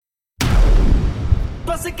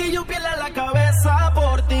Tú haces que yo pierda la cabeza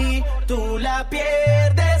por ti. Tú la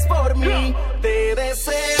pierdes por mí. Te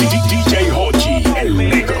deseo. Jcohi, el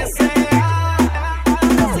Negro.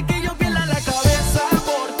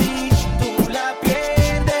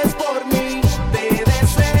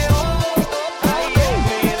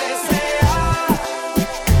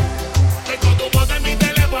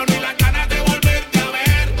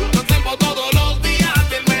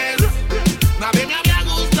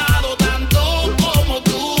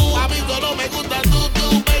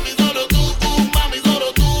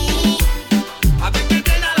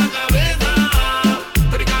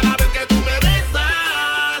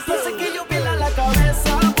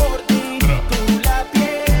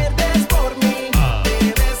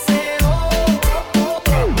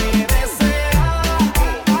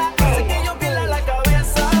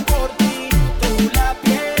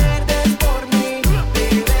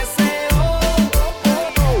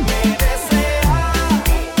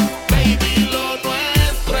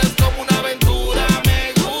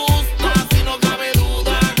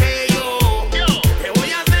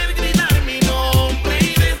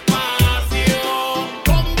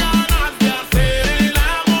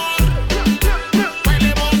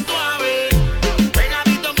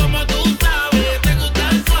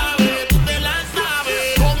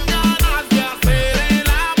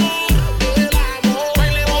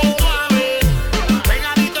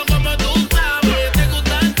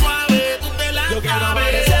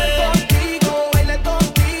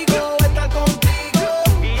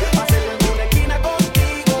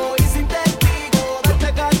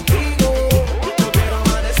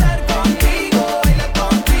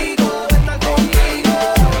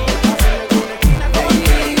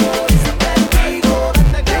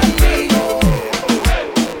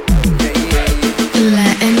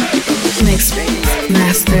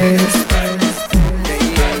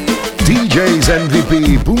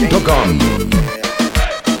 DJsMVP.com.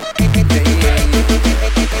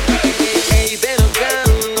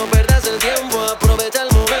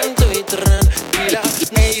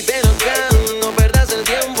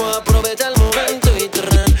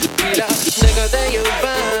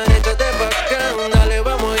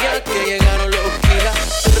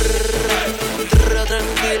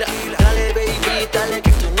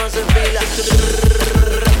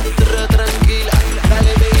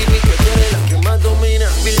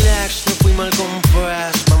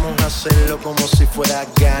 Como si fuera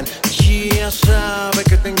GAN. Ya sabes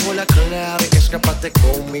que tengo la clave. Escapate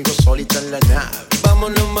conmigo solita en la nave.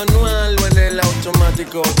 Vámonos manual o en el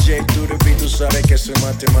automático. Jcohi, tú sabes que soy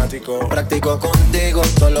matemático. Practico contigo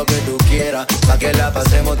todo lo que tú quieras, pa' que la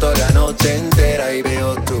pasemos toda la noche entera. Y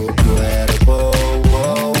veo tu cuerpo.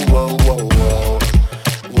 Wow, wow, wow, wow.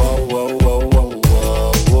 Wow, wow, wow, wow,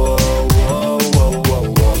 wow, wow, wow, wow, wow,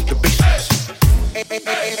 wow. The business.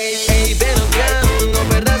 Ey, ven acá, no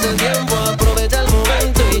perdas el tiempo. Aprovecha el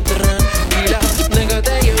momento y tranquila.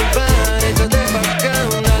 Déjate llevar, échate pa' acá.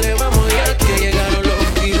 Dale, vamos ya que llegaron los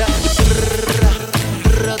pilas.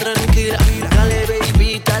 Tranquila, dale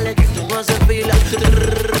baby, dale que tú no haces fila.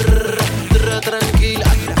 Tranquila,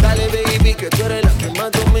 dale baby, que tú eres la que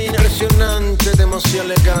más domina. Impresionante,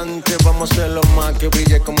 demasiado elegante. Vamos a hacerlo más que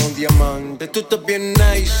brille como un diamante. Tú estás bien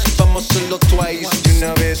nice, vamos a hacerlo twice. Y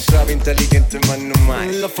una vez sabe, inteligente más no más.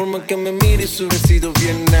 La forma que me mira y su vestido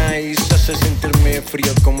bien nice hace sentirme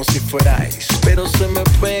frío como si fuera ice. Pero se me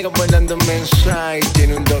pega bailando inside.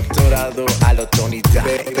 Tiene un doctorado a lo Tony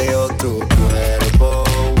Dice. Veo tu cuerpo,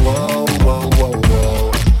 wow, wow, wow,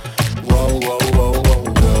 wow. Wow, wow, wow, wow,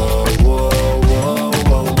 wow, wow,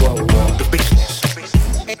 wow, wow, wow. The business.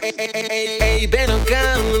 Ey, ven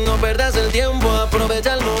acá, no perdas el tiempo.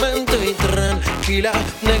 Aprovecha el momento y tranquila.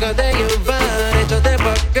 Déjate llevar, échate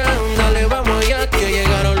pa' acá. Dale, vamos ya que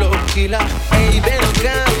llegaron los kilas. Ey, ven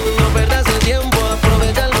acá, no perdas el tiempo.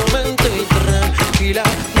 Aprovecha el momento y tranquila.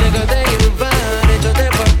 Déjate llevar, échate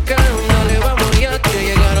pa' acá. Dale, vamos ya que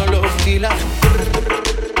llegaron los kilas.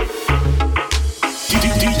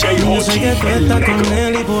 Yo sé que tú estás con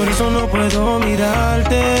él y por eso no puedo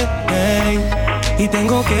mirarte, hey, y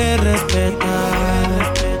tengo que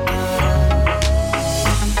respetar.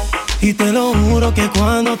 Y te lo juro que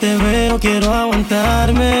cuando te veo quiero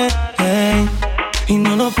aguantarme, hey, y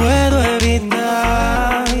no lo puedo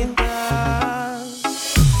evitar.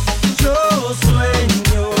 Yo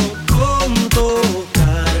sueño con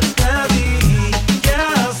tocarte a ti y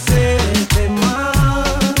hacerte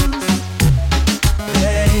más,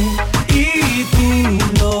 hey, y tú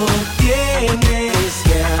lo tienes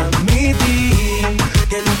que admitir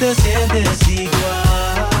que tú te sientes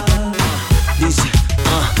igual. Dice,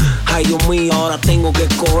 ay Dios mío, ahora tengo que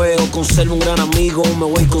escoger o consejo ser un gran amigo, me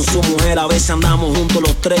voy con su mujer. A veces andamos juntos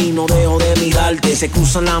los tres y no dejo de mirarte. Se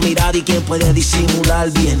cruzan la mirada y quién puede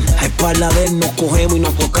disimular bien. A espalda de él nos cogemos y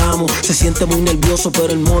nos tocamos. Se siente muy nervioso pero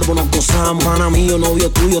el morbo nos gozamos. Pana mío,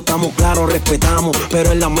 novio tuyo, estamos claros, respetamos.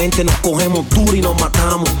 Pero en la mente nos cogemos duro y nos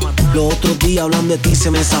matamos. Los otros días hablando de ti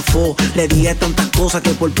se me zafó. Le dije tantas cosas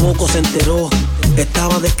que por poco se enteró.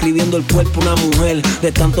 Estaba describiendo el cuerpo de una mujer.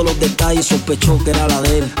 De tanto los detalles sospechó que era la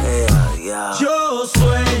de él. Yo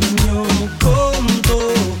sueño con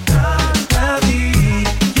tocarte a ti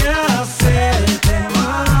y hacerte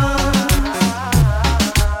más.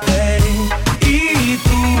 Hey, y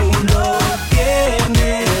tú lo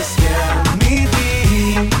tienes que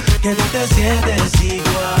admitir, que tú te sientes igual.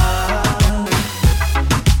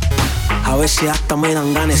 A veces hasta me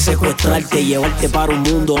dan ganas de secuestrarte y llevarte para un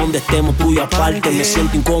mundo donde estemos tú y yo aparte. Me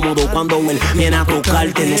siento incómodo cuando él viene a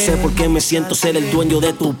tocarte. No sé por qué me siento ser el dueño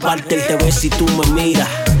de tu parte. Él te ve si tú me miras,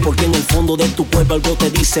 porque en el fondo de tu cuerpo algo te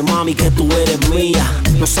dice, mami, que tú eres mía.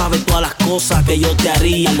 No sabes todas las cosas que yo te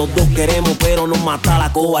haría. Los dos queremos pero nos mata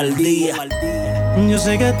la cobardía. Yo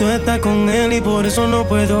sé que tú estás con él y por eso no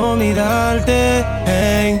puedo mirarte,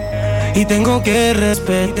 hey, y tengo que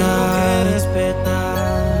respetar.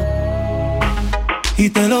 Y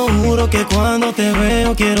te lo juro que cuando te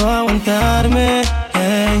veo quiero aguantarme,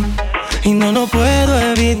 hey, y no lo puedo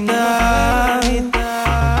evitar.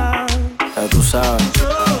 Ya tú sabes,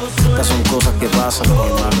 estas son cosas que pasan, mi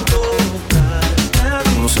hermano.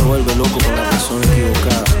 Uno se vuelve loco con la persona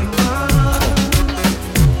equivocada.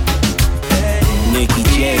 Nicky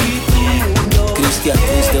J, Cristian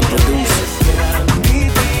producer.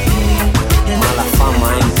 Mala fama,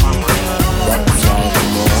 ya tú sabes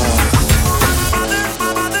cómo va.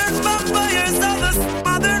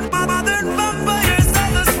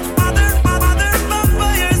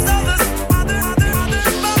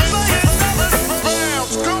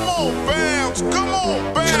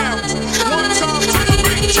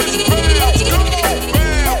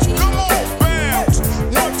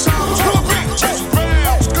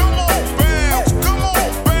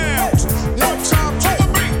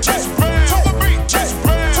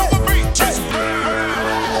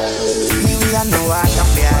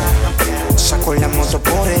 La moto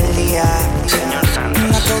por el día,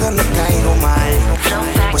 a todos les caigo mal,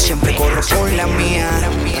 pues siempre corro por la mía.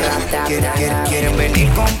 Quieren venir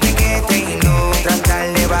con piquete y no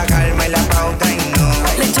tratar de bajarme la pauta y no.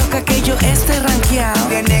 Le choca que yo esté rankeado,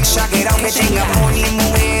 bien exagerado que tenga money y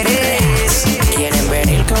mujeres. Quieren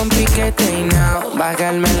venir con piquete y no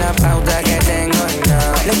bajarme la pauta que tengo y no.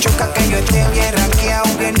 Le choca que yo esté bien rankeado,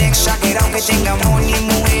 bien exagerado que tenga money y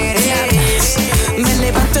mujeres. Me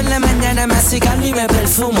levanto en la mañana, me cigarro y me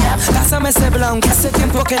perfumo. Pásame ese blunt que hace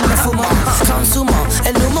tiempo que no fumo. Consumo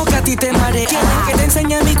el humo que a ti te marea. Quieren que te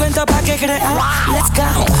enseñe mi cuento pa' que creas. Let's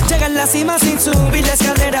go. Llega en la cima sin subir la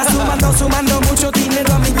escalera. Sumando mucho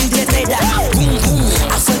dinero a mi billetera. Boom, boom,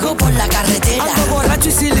 a fuego por la carretera. Ando borracho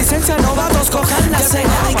y sin licencia, novatos cojan la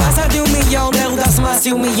cena. Mi casa de 1 millón, deudas más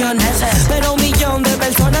de 1 millón. Pero 1 millón de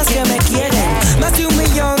personas que me quieren. Más de 1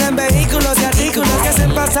 millón en vehículos y artículos que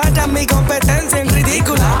hacen pasar a mi competencia en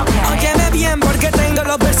ridículo. Óyeme bien porque tengo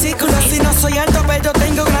los versículos. Si no soy alto pero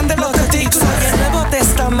tengo grandes los testículos. El Nuevo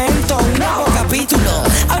Testamento, un nuevo capítulo.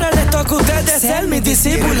 Ahora les toca a ustedes ser mis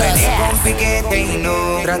discípulos. Con piquete y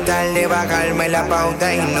no tratar de bajarme la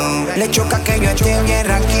pauta y no. Le choca que yo esté bien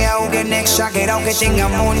rankeado, bien exagerado que tenga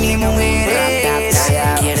money y mujeres.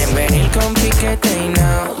 Quieren venir con piquete y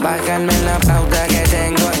no bajarme la pauta que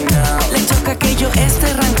tengo y no. Le choca que yo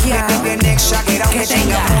esté rankeado, bien exagerado que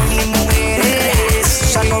tenga money y mujeres.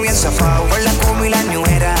 Salgo bien zafado con la combi y la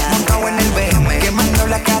ñuera, montado en el BM, quemando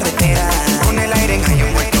la carretera, con el aire en caño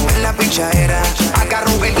puesto en la pichadera.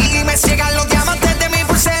 Agarro Belí y me ciegan los diamantes de mi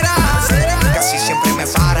pulsera. Casi siempre me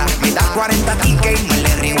para, me da 40 tickets y me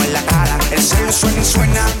le río en la cara. El celo suena y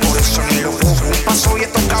suena, por eso ni lo cojo. Paso y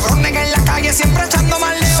estos cabrones en la calle siempre echando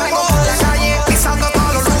mal lejos. Salgo por la calle, pisando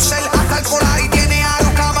todos los luces, hasta el por ahí tiene a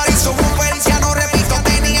los cámaras y su bumper. Ya no repito,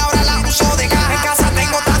 tenía ahora la uso de caja. En casa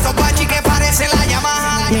tengo tantos bachi que parece la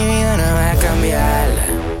Yamaha. Mi vida no va a cambiar,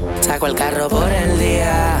 saco el carro por el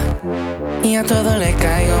día y a todo le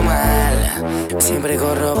caigo mal. Siempre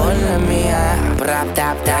corro por la mía.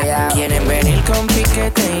 Quieren venir con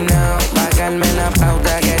piquete y no bajarme la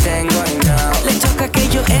pauta que tengo y no. Le choca que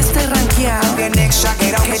yo esté rankeado, bien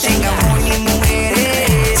exagerado que tenga money y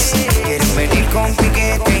mujeres. Quieren venir con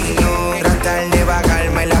piquete y no tratar de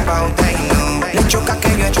bajarme la pauta y no. Le choca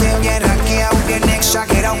que yo esté bien rankeado, bien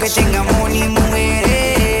exagerado que tenga money y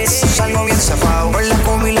mujeres. Salgo bien zafado por la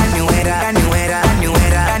combi y la ñuera, la ñuera, la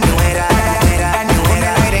ñuera, la ñuera, la ñuera, la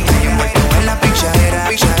ñuera. En la pichadera,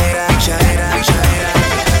 pichadera, pichadera, pichadera.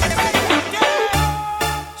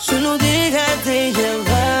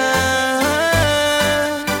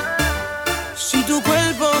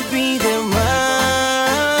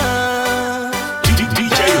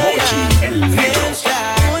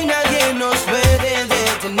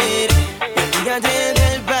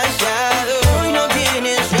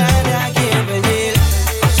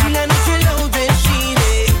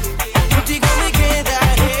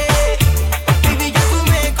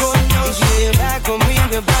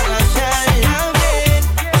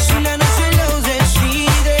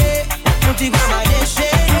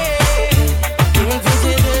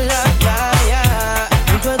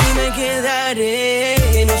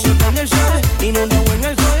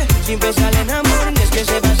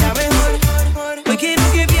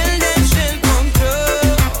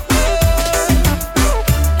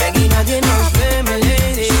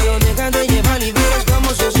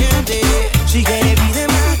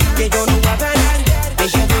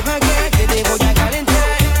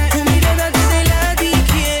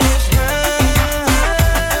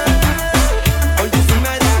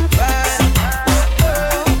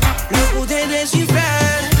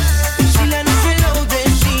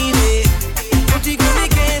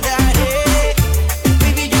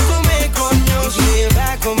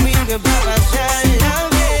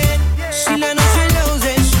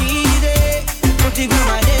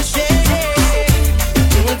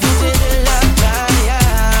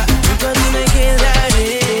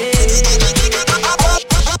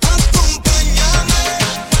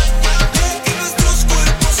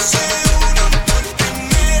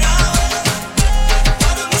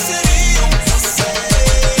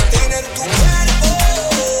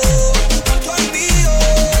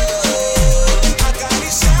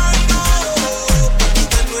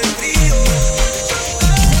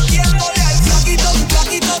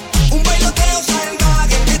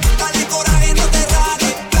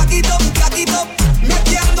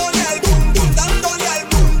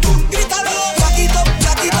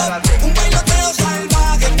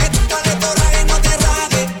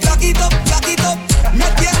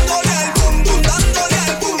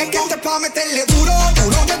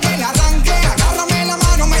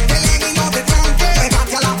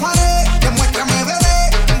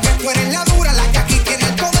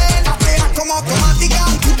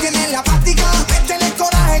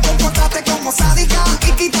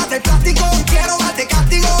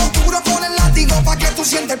 tú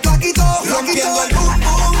sientes el plaquito, rompiendo el boom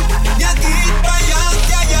boom. De aquí para allá,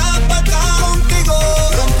 de allá para acá contigo.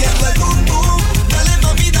 Rompiendo el boom boom. Dale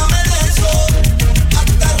mami, dame de eso.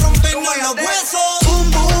 Hasta rompernos los huesos. Boom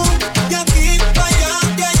boom. De aquí para allá,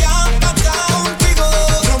 de allá para acá contigo.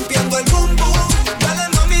 Rompiendo el boom boom. Dale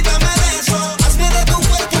mami, dame de eso. Hazme de tu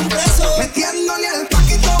cuerpo un beso. metiéndole al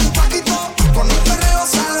paquito, paquito, con un perreo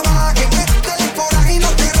salvaje. Métele por ahí, no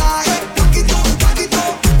te rajes. Paquito, paquito,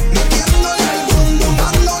 metiéndole al bum bum,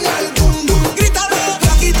 dándole al bum bum. Grítalo,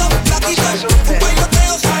 plaquito, plaquito. Un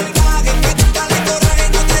bailoteo salvaje. Dale coraje,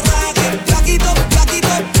 no te rajes. Plaquito,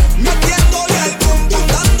 plaquito. Metiéndole al bum bum,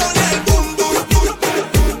 dándole al bum bum.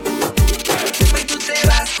 Hoy tú te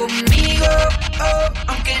vas conmigo, oh,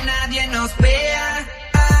 aunque nadie nos vea.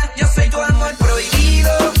 Ah, yo soy tu amor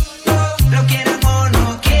prohibido, oh, lo quieran o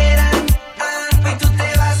no quieran. Ah, hoy tú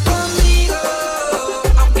te vas conmigo,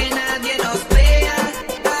 aunque nadie nos vea.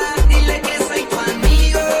 Ah, dile que soy tu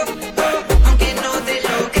amigo, oh, aunque no te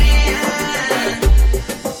lo crean.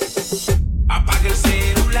 Apaga el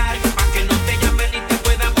celular, pa' que no te llamen ni te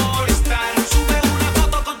pueda molestar. Sube una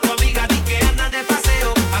foto con tu amiga, di que andas de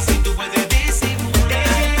paseo, así tú puedes disimular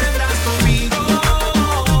que andas conmigo,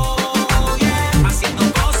 yeah, haciendo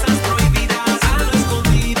cosas prohibidas a lo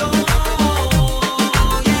escondido,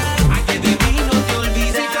 yeah, ay que de mí no te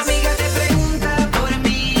olvides. Si tu amiga te pregunta por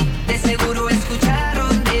mí, de seguro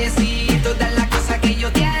escucharon decir todas las cosas que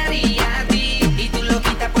yo te haría a ti, y tú lo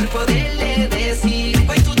quitas por poderle decir.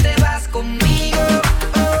 Hoy tú te vas conmigo,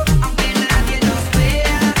 oh, aunque nadie nos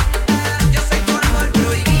vea. Ah, yo soy tu amor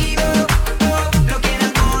prohibido, oh, lo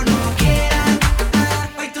quieran o no quieran. Ah,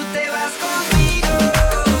 hoy tú te vas conmigo,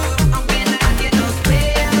 aunque nadie nos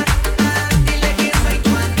vea. Ah, dile que soy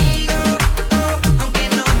tu amigo, oh, aunque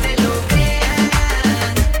no te lo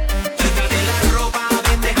crean. Quítate la ropa,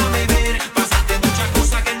 ven, déjame ver. Pasaste muchas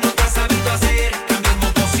cosas que no te has sabido hacer.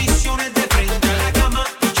 Cambiemos posiciones de frente a la cama.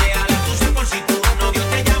 Cheale tu ser por si tu novio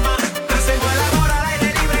te llama. Hacemos el amor al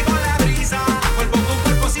aire libre con la brisa. Cuerpo con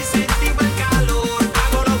cuerpo si sentimos el calor.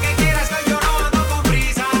 Hago lo que quieras, que yo no ando con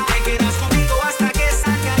prisa. Te quedas conmigo hasta que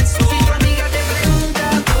salga el sol. Si tu amiga te pregunta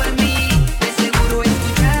por mí, de seguro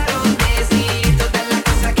escucharon decir todas las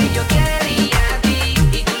cosas que yo te haría a ti,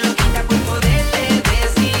 y tú lo quitas por poderle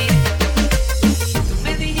decir. Tú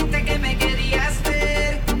me dijiste que me querías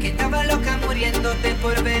ver, que estaba loca muriéndote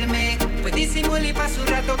por verme. Pues disimulé y paso un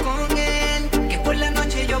rato con él, que por la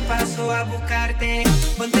noche yo paso a buscarte.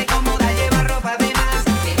 Ponte cómoda, lleva ropa de más.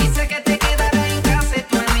 Me dice que te quedará en casa de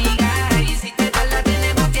tu amiga, y si te tarda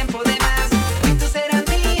tenemos tiempo de más. Hoy tú serás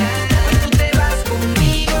mía, hoy tú te vas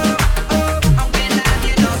conmigo, oh, aunque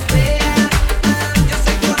nadie nos vea. Ah, yo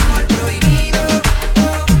soy tu amor prohibido,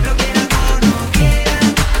 oh, lo quieran o no quieran.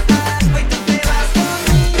 Ah, hoy tú te vas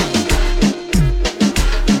conmigo.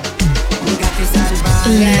 Gato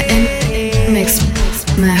salvaje, Latin Mix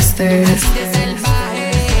Masters.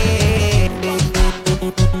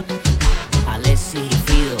 Alessi y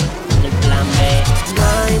Fido, el plan B.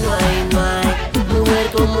 No hay mujer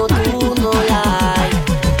como tú no la hay.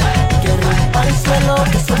 Que rompa el suelo,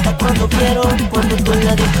 que suelta cuando quiero, cuando tú en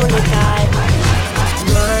la disco le cae.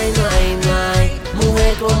 No hay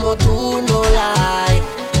mujer como tú no la hay.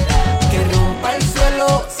 Que rompa el suelo,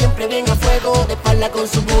 siempre bien a fuego, de espalda con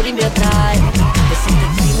su booty me atrae. Te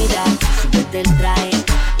sientes tímida, súbete el traje,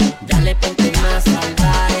 dale ponte más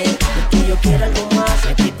salvaje. Lo que yo quiero algo más,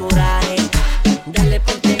 metí coraje. Dale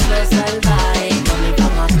ponte más salvaje, mami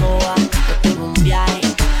vamos a toa, yo tengo un viaje.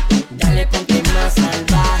 Dale ponte más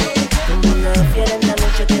salvaje, como una fiera en la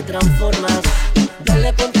noche te transformas.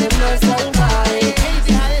 Dale ponte más salvaje.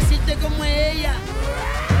 Deja decirte como es ella.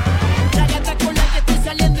 La gata con la que estoy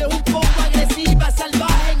saliendo es un poco agresiva,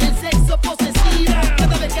 salvaje en el sexo, posesiva.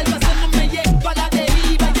 Cada vez que el vacío no me lleva a la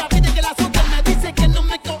deriva, ya pide que la azúcar me dice que no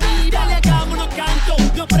me cohiba. Dale hagámonos canto,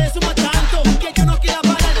 no presuma tanto, que yo no quiera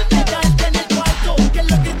parar de darte en el cuarto. Que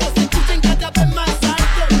los gritos se escuchen cada vez más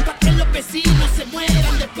alto, pa' que los vecinos se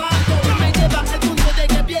mueran de espanto. Me lleva al punto de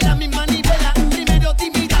que viera mi manivela. Primero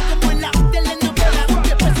tímida como en la telenovela,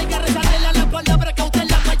 después se carrera la palabra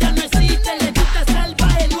cautela, pa' ya no existe. Le gusta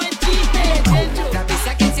salvaje, no existe. La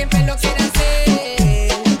pizza que siempre lo quiere hacer,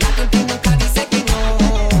 la culpa nunca dice que no.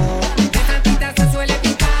 De tantita se suele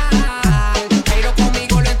picar, pero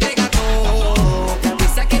conmigo lo entrega todo. La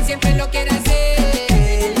pizza que siempre lo quiere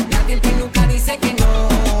hacer, la culpa nunca dice que no.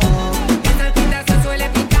 De tantita se suele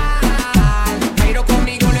picar, pero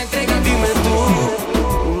conmigo lo entrega todo. Dime tú,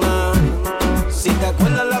 si te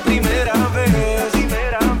acuerdas la primera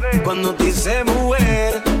vez, cuando te hice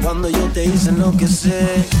mujer, cuando yo te hice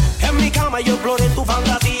enloquecer. En mi cama yo exploré tu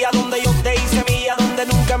fantasía, donde yo te hice mía, donde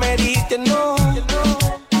nunca me dijiste no.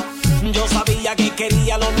 Yo sabía que querías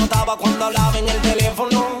notaba cuando hablaba en el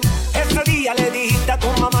teléfono. Ese día le dijiste a tu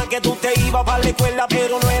mamá que tú te ibas para la escuela,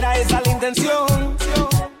 pero no era esa la intención.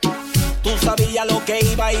 Tú sabías lo que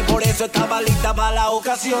iba y por eso estaba lista para la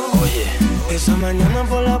ocasión. Oye, esa mañana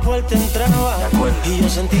por la puerta entraba y yo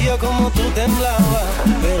sentía como tú temblabas,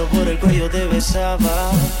 pero por el cuello te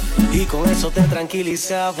besaba y con eso te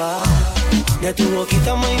tranquilizaba. De tu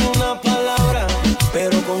boquita me dio una palabra,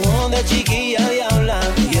 pero con ojos de chiquilla diabla,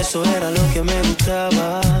 y eso era lo que me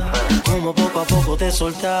gustaba, como poco a poco te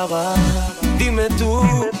soltaba. Dime tú,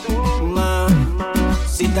 ma,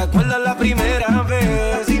 si te acuerdas la primera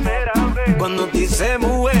vez, cuando te hice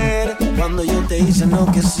mujer, cuando yo te hice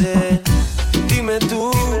enloquecer. Dime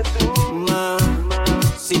tú, ma,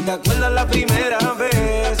 si te acuerdas la primera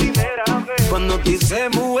vez, cuando te hice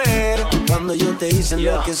mujer, cuando yo te hice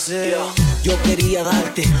enloquecer. Yo quería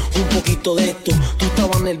darte un poquito de esto. Tú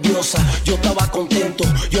estabas nerviosa, yo estaba contento.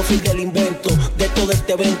 Yo fui del invento de todo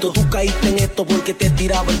este evento. Tú caíste en esto porque te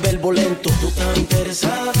tiraba el verbo lento. Tú estabas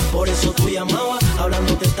interesada, por eso tú llamabas,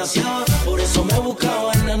 hablando te estaciaba, por eso me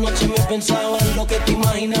buscaba. En la noche me pensaba en lo que te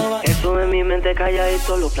imaginaba. Eso en mi mente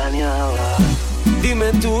calladito lo planeaba.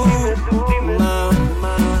 Dime tú, ma,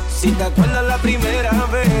 si te acuerdas la primera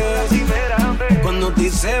vez, cuando te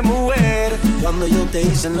hice mujer, cuando yo te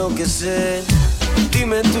hice enloquecer.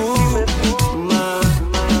 Dime tú, ma,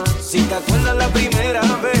 si te acuerdas la primera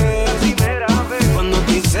vez, cuando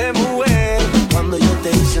te hice mujer, cuando yo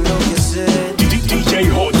te hice enloquecer.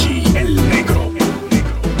 Jcohi, el negro.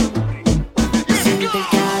 Siente el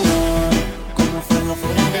calor, como fuego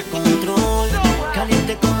fuera de control,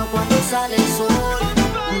 caliente como cuando sale el sol.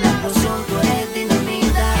 Una explosión, tú eres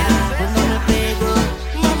dinamita. Cuando me pego,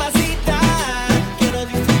 mamacita, quiero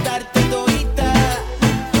disfrutarte todita.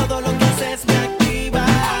 Todo lo que haces me activa.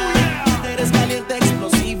 Eres caliente,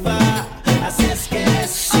 explosiva. Así es que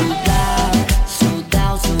sudao,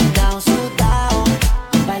 sudao, sudao, sudao.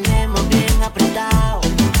 Bailemos bien apretado.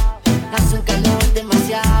 Hace un calor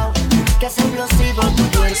demasiado que hace explosivo tu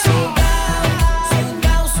cuerpo.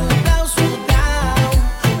 Sudao, sudao, sudao.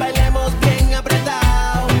 Bailemos bien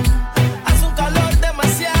apretado. Hace un calor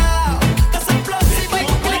demasiado que hace explosivo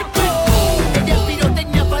tu cuerpo. Ella es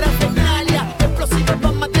pirotecnia para fernalia, explosiva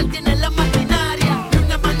para matar, tiene la maquinaria. Y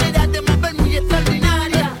una manera de mover muy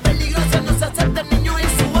extraordinaria. Peligrosa, no se acepta el niño en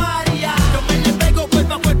su área. Yo me le pego,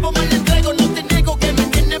 cuerpo a cuerpo me le entrego. No te niego que me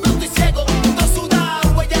tiene bruto y ciego. Todo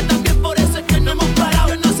sudado, ella también, por eso es que no hemos parado.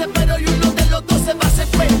 Yo no sé, pero y uno de los dos se va a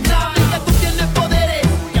secuestrar. Y que tú tienes poderes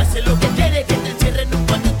y haces lo que quieres. Que te encierren en un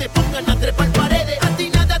cuarto y te pongan a trepar paredes. A ti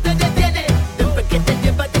nada te detiene, después que te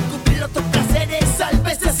lleva a descubrir otros placeres.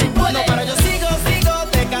 Sálvese si puede. No, pero yo sigo,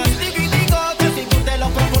 te castigo y digo que si tú te lo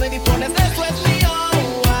propones y dispones de eso es mío.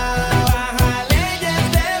 Bájale, ya es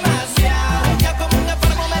demasiado. Ya como un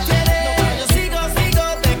enfermo me tienes. No, pero yo sigo,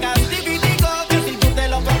 te castigo y digo que si tú te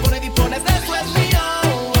lo propones y dispones de eso es mío.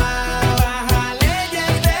 Bájale, ya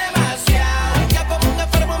es demasiado. Ya como un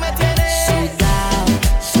enfermo me tienes. Sudao,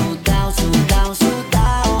 sudao, sudao,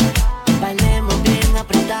 sudao. Bailemos bien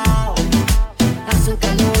apretado. Hace un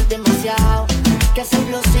calor demasiado que hace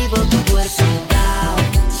explosivo tu cuerpo.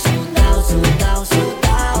 Sudao, sudao,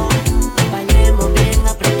 sudao. Bailemos bien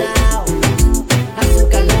apretado. Hace un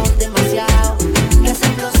calor demasiado que hace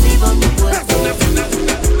explosivo tu cuerpo.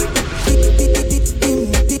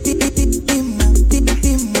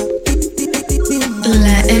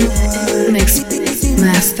 Latin Mix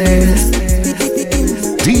Masters.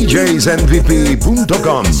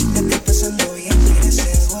 DJsMVP.com.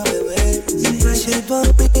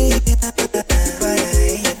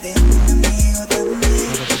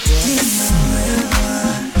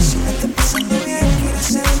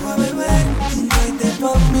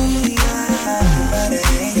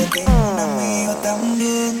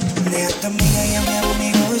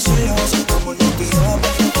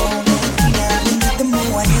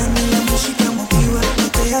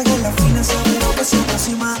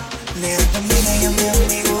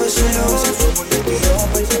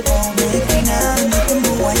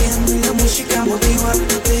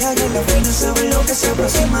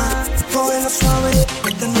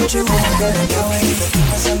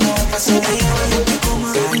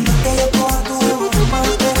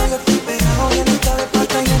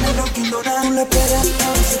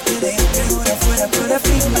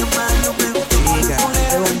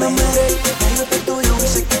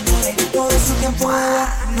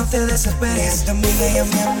 No te desesperes, tu amiga y a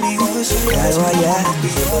mi amigo. Algo allá.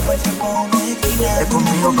 Es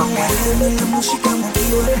conmigo, papá. La música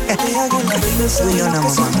motiva. Deja que la vida se vea que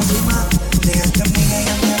se aproxima. Deja tu amiga y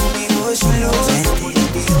a mi amigo solo.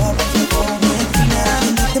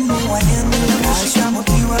 La música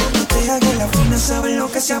motiva. Deja que la fina sabe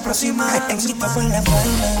lo que se aproxima. Te invito por la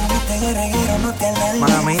palma, viste guerrero, no te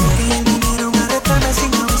alarmes. Que el dinero me arrestarme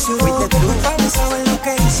sin aviso. Fuiste tú. No sabes lo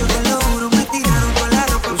que hizo, te lo juro, me tiraron con la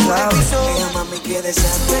ropa por el piso. Mira mami, qué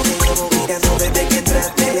desastre, te llevo mirando desde que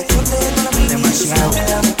entraste. Le corté con la mini, demasiado. Me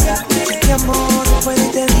la buscaste. Si te amo,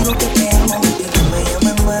 después te digo que te amo. Y no me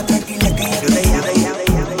llames más, tranquila que yo te llamo.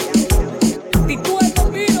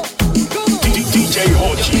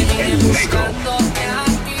 Jcohi, el Negro.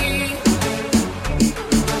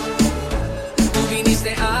 Tú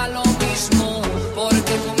viniste a lo mismo,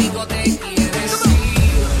 porque conmigo te quieres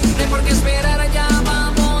ir. De por qué esperar, ya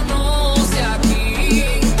vámonos de aquí.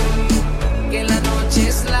 Que la noche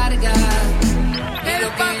es larga, pero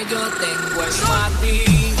que yo tengo es para ti.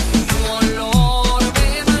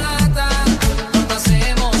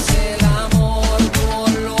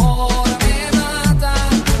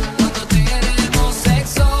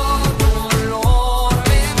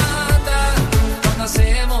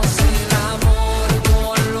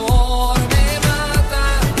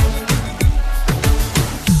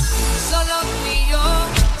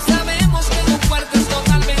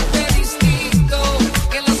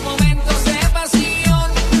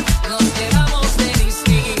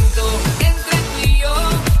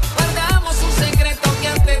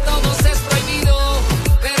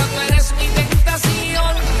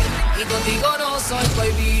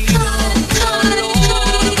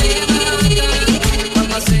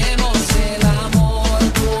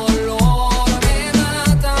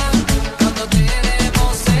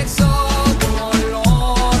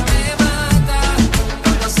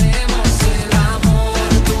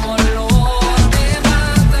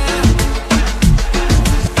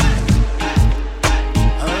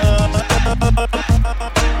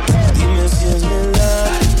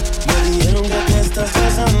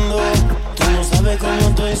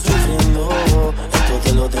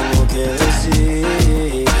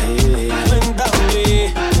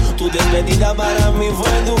 Para mí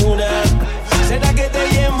fue dura. ¿Será que te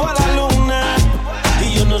llevo a la luna?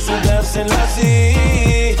 Y yo no supe hacerlo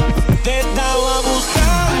así. Te estaba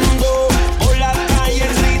buscando por las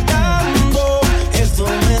calles gritando. Esto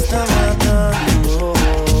me está matando.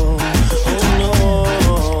 Oh no.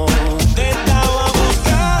 Te estaba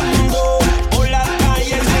buscando por las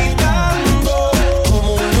calles gritando como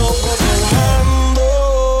un loco tomando.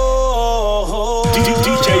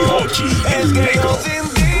 Jcohi, el Negro.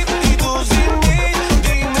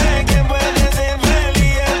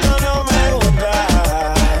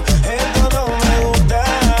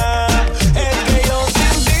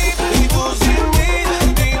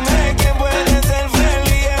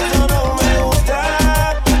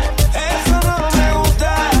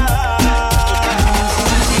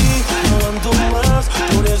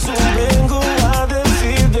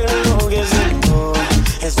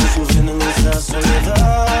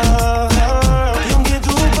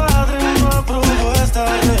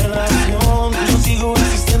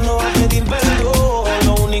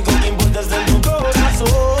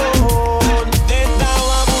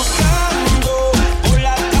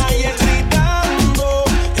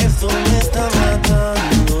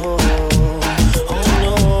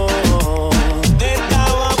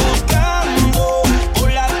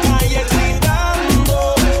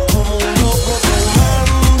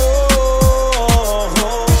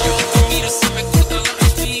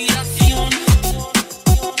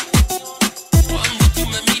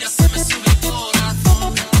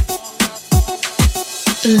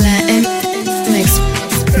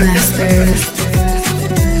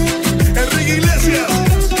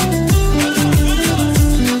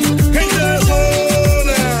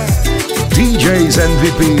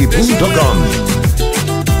 DJsMVP.com.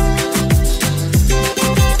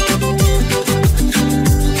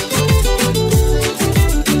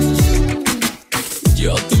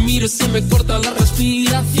 Yo te miro y se me corta la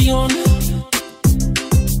respiración.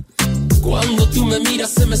 Cuando tú me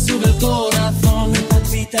miras se me sube el corazón. Me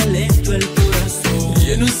palpita lento el corazón.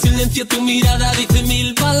 Y en un silencio tu mirada dice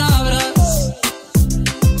mil palabras.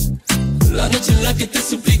 La noche en la que te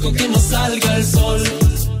suplico que no salga el sol.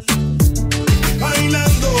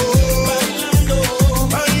 Bailando, bailando,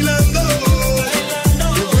 bailando,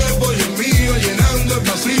 tu cuerpo y el mío llenando el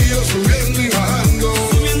vacío, subiendo y bajando,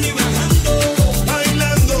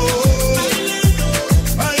 bailando,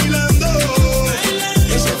 bailando,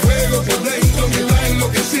 ese fuego por dentro me va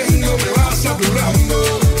enloqueciendo, me va saturando.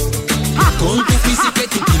 Con tu física y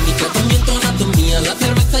tu química, también tu anatomía, la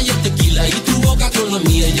cerveza y el tequila y tu boca con la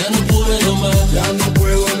mía, ya no puedo más, ya no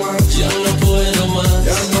puedo más, ya no puedo más,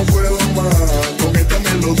 ya no puedo más. Con esta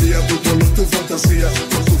melodía tú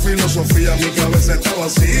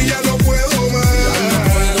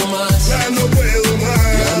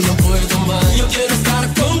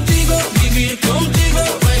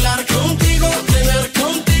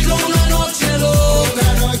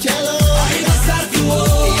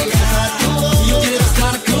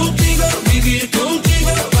vivir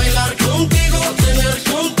contigo, bailar contigo, tener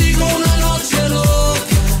contigo una noche loca,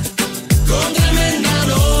 con tremenda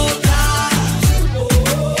nota.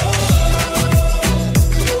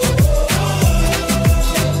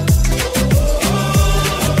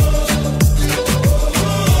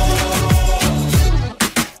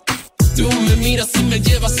 Tú me miras y me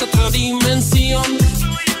llevas a otra dimensión.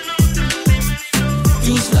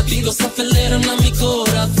 Tus latidos aceleran a mi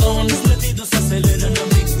corazón. Tus latidos aceleran a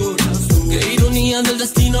mi corazón. Qué ironía del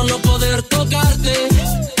destino no poder tocarte,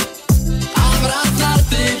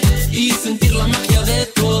 abrazarte y sentir la magia de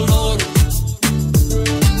tu olor.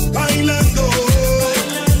 Bailando,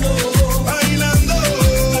 bailando,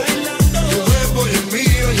 tu cuerpo y el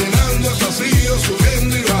mío llenando el vacío,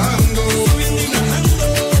 subiendo y bajando.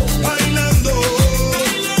 Bailando,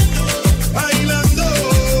 bailando,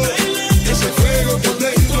 ese fuego por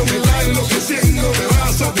dentro me va enloqueciendo, me va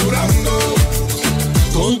saturando.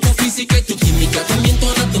 Con tu física y tu química, también tu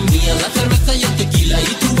anatomía, la cerveza y el tequila y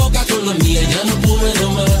tu boca con la mía. Ya no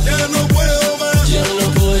puedo más, Ya no puedo más, ya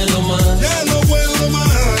no puedo más. ya no puedo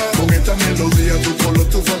más. Con esta melodía, tu color,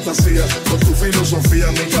 tu fantasía, con tu filosofía,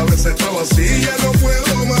 mi cabeza está vacía. Ya no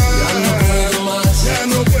puedo más, Ya no puedo más, ya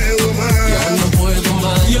no puedo más. ya no puedo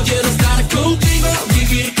más. Yo quiero estar contigo,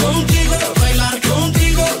 vivir contigo, bailar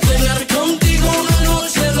contigo, tener contigo una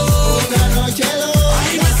noche loca,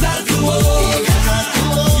 ay, besar tu boca.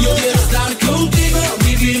 Yo quiero estar contigo,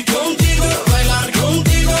 vivir contigo, bailar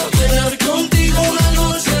contigo, tener contigo una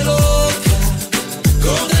noche loca,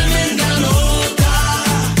 con tremenda nota.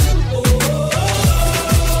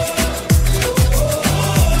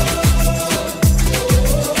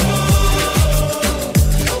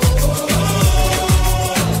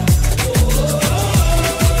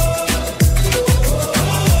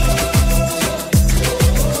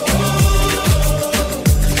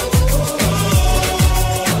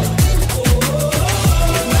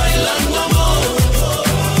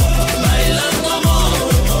 Bailando amor,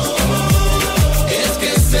 es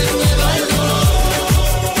que se me va el dolor.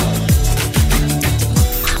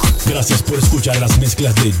 Gracias por escuchar las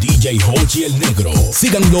mezclas de Jcohi el Negro.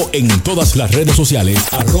 Síganlo en todas las redes sociales,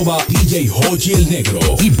 @Jcohi el Negro.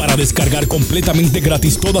 Y para descargar completamente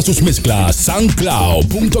gratis todas sus mezclas,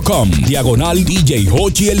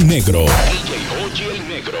 soundcloud.com/Jcohi el Negro. Jcohi el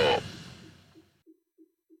Negro.